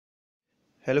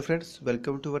Hello friends,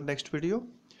 welcome to our next video.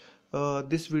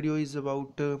 This video is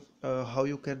about how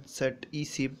you can set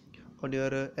eSIM on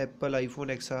your Apple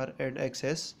iPhone XR and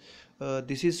XS.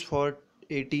 This is for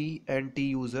AT&T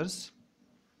users.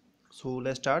 So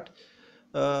let's start.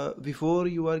 Before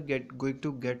you are going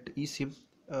to get eSIM,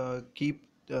 keep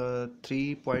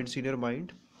 3 points in your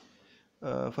mind.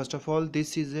 First of all,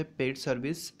 this is a paid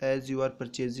service as you are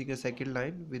purchasing a second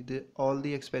line with all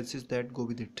the expenses that go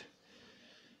with it.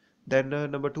 Then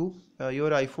number two,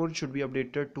 your iPhone should be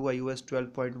updated to iOS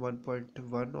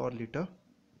 12.1.1 or later.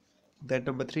 Then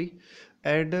number three,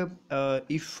 and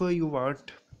if you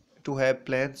want to have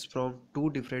plans from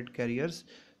two different carriers,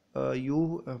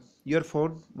 your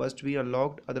phone must be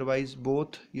unlocked. Otherwise,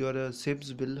 both your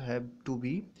SIMs will have to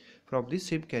be from the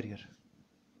same carrier.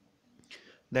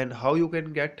 Then how you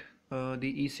can get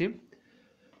the eSIM?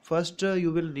 First,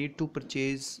 you will need to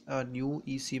purchase a new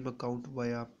eSIM account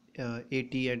via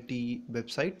AT&T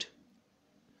website.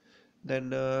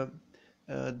 Then uh,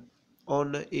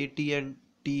 on AT&T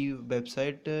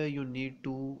website you need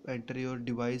to enter your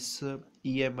device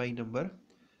EMI number.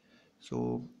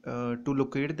 So to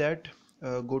locate that,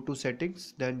 go to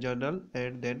settings, then general,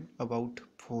 and then about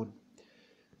phone.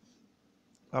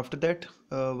 After that,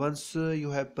 once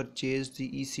you have purchased the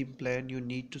eSIM plan, you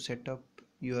need to set up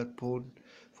your phone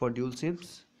for dual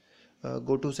SIMs.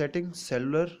 Go to settings,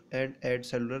 cellular, and add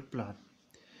cellular plan.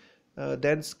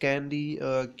 Then scan the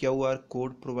QR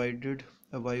code provided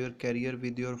by your carrier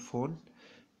with your phone.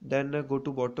 Then go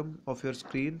to bottom of your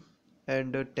screen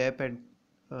and tap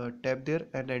there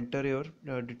and enter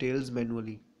your details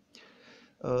manually.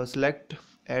 Select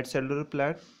Add Cellular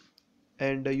Plan,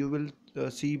 and you will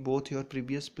see both your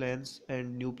previous plans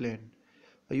and new plan.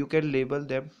 You can label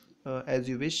them as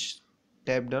you wish.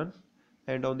 Tap done,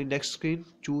 and on the next screen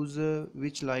choose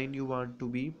which line you want to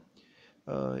be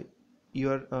uh,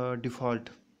 your default.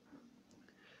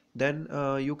 Then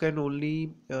you can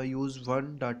only use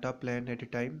one data plan at a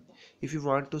time. If you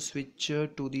want to switch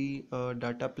to the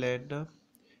data plan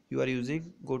you are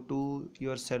using, go to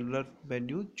your cellular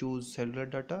menu, choose cellular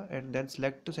data, and then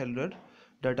select cellular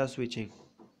data switching.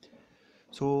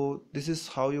 So this is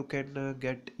how you can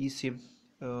get eSIM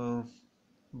uh,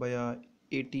 via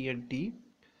AT&T.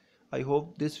 I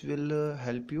hope this will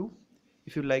help you.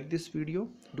 If you like this video,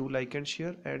 do like and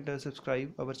share, and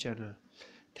subscribe our channel.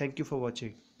 Thank you for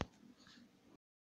watching.